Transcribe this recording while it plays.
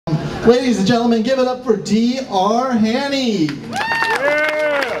Ladies and gentlemen, give it up for D.R. Haney.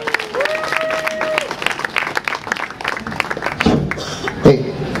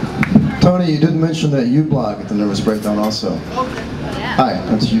 Hey, Tony, you didn't mention that you blog at the Nervous Breakdown also. Hi,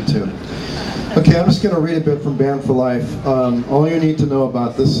 that's you too. Okay, I'm just going to read a bit from Band for Life. All you need to know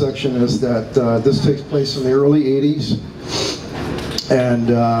about this section is that this takes place in the early 80s.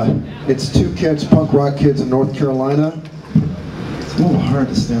 And it's two kids, punk rock kids in North Carolina. It's a little hard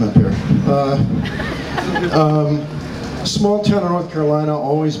to stand up here. Small town in North Carolina,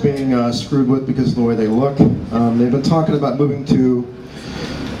 always being screwed with because of the way they look. They've been talking about moving to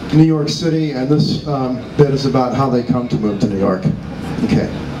New York City, and this bit is about how they come to move to New York. Okay.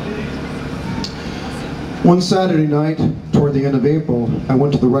 One Saturday night, toward the end of April, I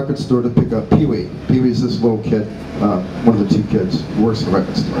went to the record store to pick up Pee-wee. Pee-wee's this little kid, one of the two kids who works at the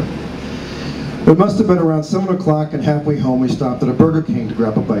record store. It must have been around 7 o'clock, and halfway home we stopped at a Burger King to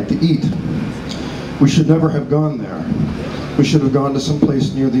grab a bite to eat. We should never have gone there. We should have gone to some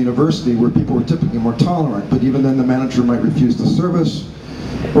place near the university where people were typically more tolerant, but even then the manager might refuse the service,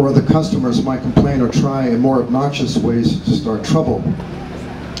 or other customers might complain or try in more obnoxious ways to start trouble.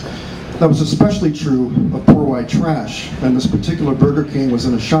 That was especially true of poor white trash, and this particular Burger King was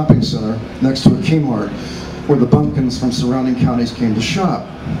in a shopping center next to a Kmart where the bumpkins from surrounding counties came to shop.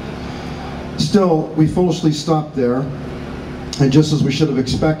 Still, we foolishly stopped there, and just as we should have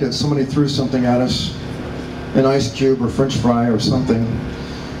expected, somebody threw something at us, an ice cube or French fry or something,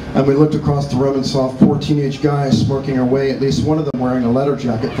 and we looked across the room and saw 4 teenage guys smirking our way, at least one of them wearing a leather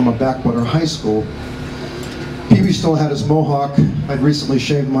jacket from a backwater high school. Pee-wee still had his mohawk. I'd recently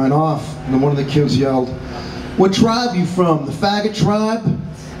shaved mine off, and then one of the kids yelled, "What tribe you from, the faggot tribe?"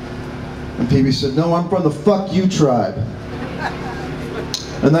 And Pee-wee said, "No, I'm from the fuck you tribe."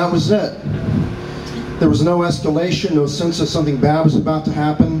 And that was it. There was no escalation, no sense that something bad was about to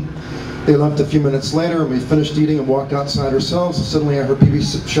happen. They left a few minutes later, and we finished eating and walked outside ourselves, and suddenly I heard Pee-wee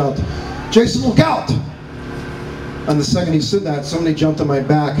shout, "Jason, look out!" And the second he said that, somebody jumped on my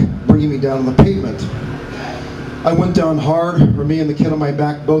back, bringing me down on the pavement. I went down hard, or me and the kid on my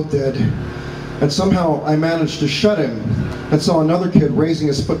back both did, and somehow I managed to shut him, and saw another kid raising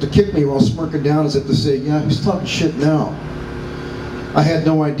his foot to kick me while smirking down as if to say, "Yeah, he's talking shit now." I had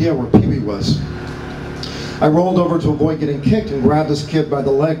no idea where Pee-wee was. I rolled over to avoid getting kicked and grabbed this kid by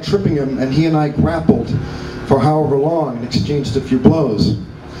the leg, tripping him, and he and I grappled for however long and exchanged a few blows.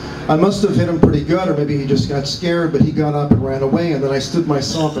 I must have hit him pretty good, or maybe he just got scared, but he got up and ran away, and then I stood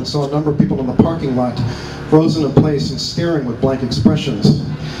myself and saw a number of people in the parking lot frozen in place and staring with blank expressions.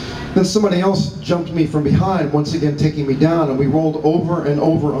 Then somebody else jumped me from behind, once again taking me down, and we rolled over and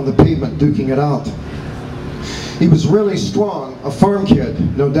over on the pavement, duking it out. He was really strong, a farm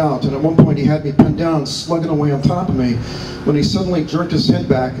kid, no doubt, and at one point he had me pinned down, slugging away on top of me, when he suddenly jerked his head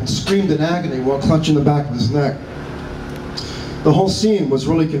back and screamed in agony while clutching the back of his neck. The whole scene was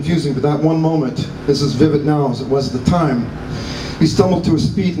really confusing, but that one moment is as vivid now as it was at the time. He stumbled to his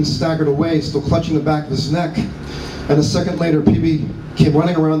feet and staggered away, still clutching the back of his neck. And a second later, Pee-wee came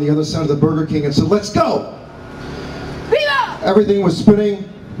running around the other side of the Burger King and said, "Let's go!" Viva! Everything was spinning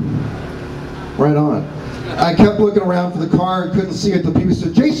right on. I kept looking around for the car and couldn't see it. The Pee-wee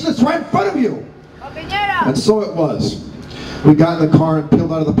said, "Jason, it's right in front of you!" And so it was. We got in the car and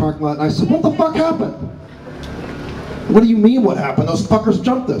peeled out of the parking lot, and I said, "What the fuck happened?" "What do you mean what happened? Those fuckers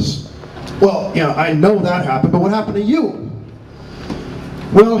jumped us." "Well, yeah, I know that happened, but what happened to you?"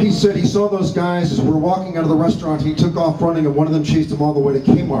 "Well," he said, he saw those guys as we were walking out of the restaurant. He took off running, and one of them chased him all the way to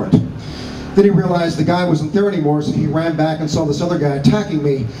Kmart. Then he realized the guy wasn't there anymore, so he ran back and saw this other guy attacking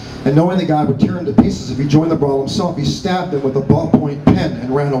me, and knowing the guy would tear him to pieces if he joined the brawl himself, he stabbed him with a ballpoint pen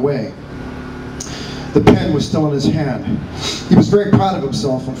and ran away. The pen was still in his hand. He was very proud of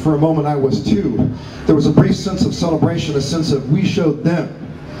himself, and for a moment I was too. There was a brief sense of celebration, a sense of we showed them.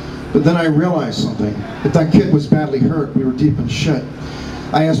 But then I realized something. If that kid was badly hurt, we were deep in shit.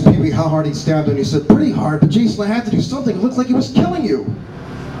 I asked Pee-wee how hard he'd stabbed him, and he said, "Pretty hard, but Jason, I had to do something. It looked like he was killing you."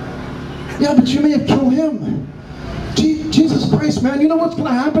 "Yeah, but you may have killed him." Jesus Christ, man, you know what's going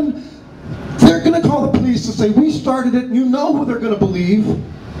to happen? They're going to call the police and say, "We started it," and you know who they're going to believe.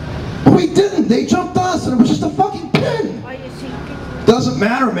 But we didn't. They jumped us, and it was just a fucking pin. Doesn't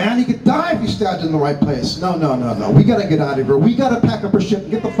matter, man. He could die if he stabbed in the right place. No. We got to get out of here. We got to pack up our shit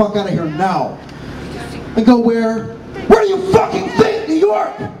and get the fuck out of here now. And go where? Where do you fucking think? New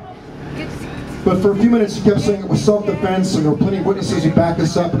York! But for a few minutes he kept saying it was self-defense, and there were plenty of witnesses who backed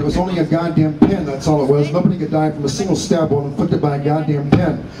us up, and it was only a goddamn pin, that's all it was. Nobody could die from a single stab wound inflicted by a goddamn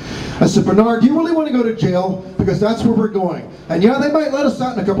pin. I said, "Bernard, do you really want to go to jail? Because that's where we're going. And yeah, they might let us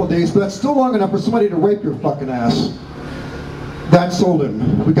out in a couple of days, but that's still long enough for somebody to rape your fucking ass." That sold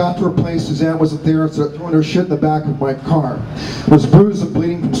him. We got to her place, Suzanne wasn't there, so I throwing her shit in the back of my car. I was bruised and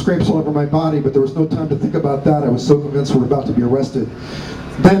bleeding from scrapes all over my body, but there was no time to think about that. I was so convinced we were about to be arrested.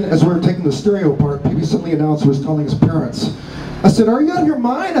 Then, as we were taking the stereo apart, Pee-wee suddenly announced he was telling his parents. I said, "Are you out of your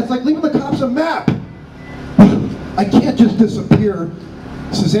mind? That's like leaving the cops a map." I can't just disappear.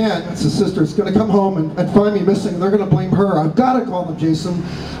 Suzanne, that's his sister, is going to come home and find me missing, and they're going to blame her. I've got to call them, Jason.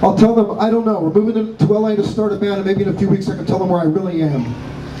 I'll tell them, I don't know, we're moving to LA to start a band, and maybe in a few weeks I can tell them where I really am.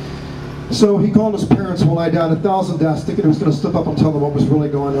 So he called his parents while I died 1,000 deaths, thinking he was going to slip up and tell them what was really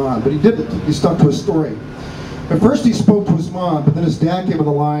going on. But he didn't. He stuck to his story. At first he spoke to his mom, but then his dad came on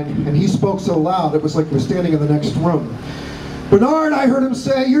the line, and he spoke so loud it was like he was standing in the next room. "Bernard," I heard him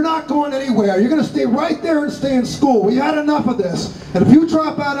say, "you're not going anywhere. You're going to stay right there and stay in school. We had enough of this. And if you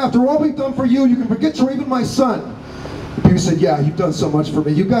drop out after all we've done for you, you can forget you're even my son." And Pee-wee said, "Yeah, you've done so much for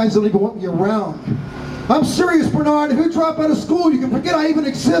me. You guys don't even want me around." "I'm serious, Bernard. If you drop out of school, you can forget I even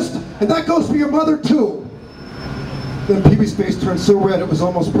exist. And that goes for your mother, too." Then Pee-wee's face turned so red it was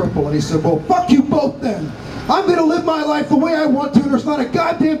almost purple. And he said, "Well, fuck you both then. I'm going to live my life the way I want to, and there's not a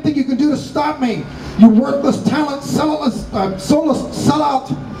goddamn thing you can do to stop me. You worthless, talent, soulless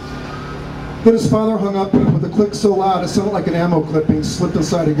sellout." Then his father hung up with a click so loud it sounded like an ammo clip being slipped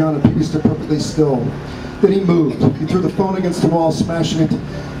inside a gun, and Pee-wee stood perfectly still. Then he moved. He threw the phone against the wall, smashing it.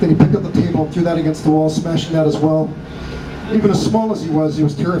 Then he picked up the table and threw that against the wall, smashing that as well. Even as small as he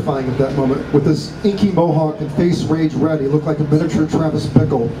was terrifying at that moment. With his inky mohawk and face rage red, he looked like a miniature Travis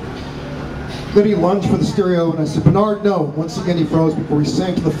Bickle. Then he lunged for the stereo, and I said, "Bernard, no." Once again he froze before he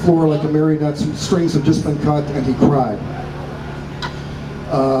sank to the floor like a marionette. Some strings had just been cut, and he cried.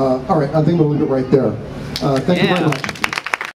 All right, I think we'll leave it right there. Thank you very much.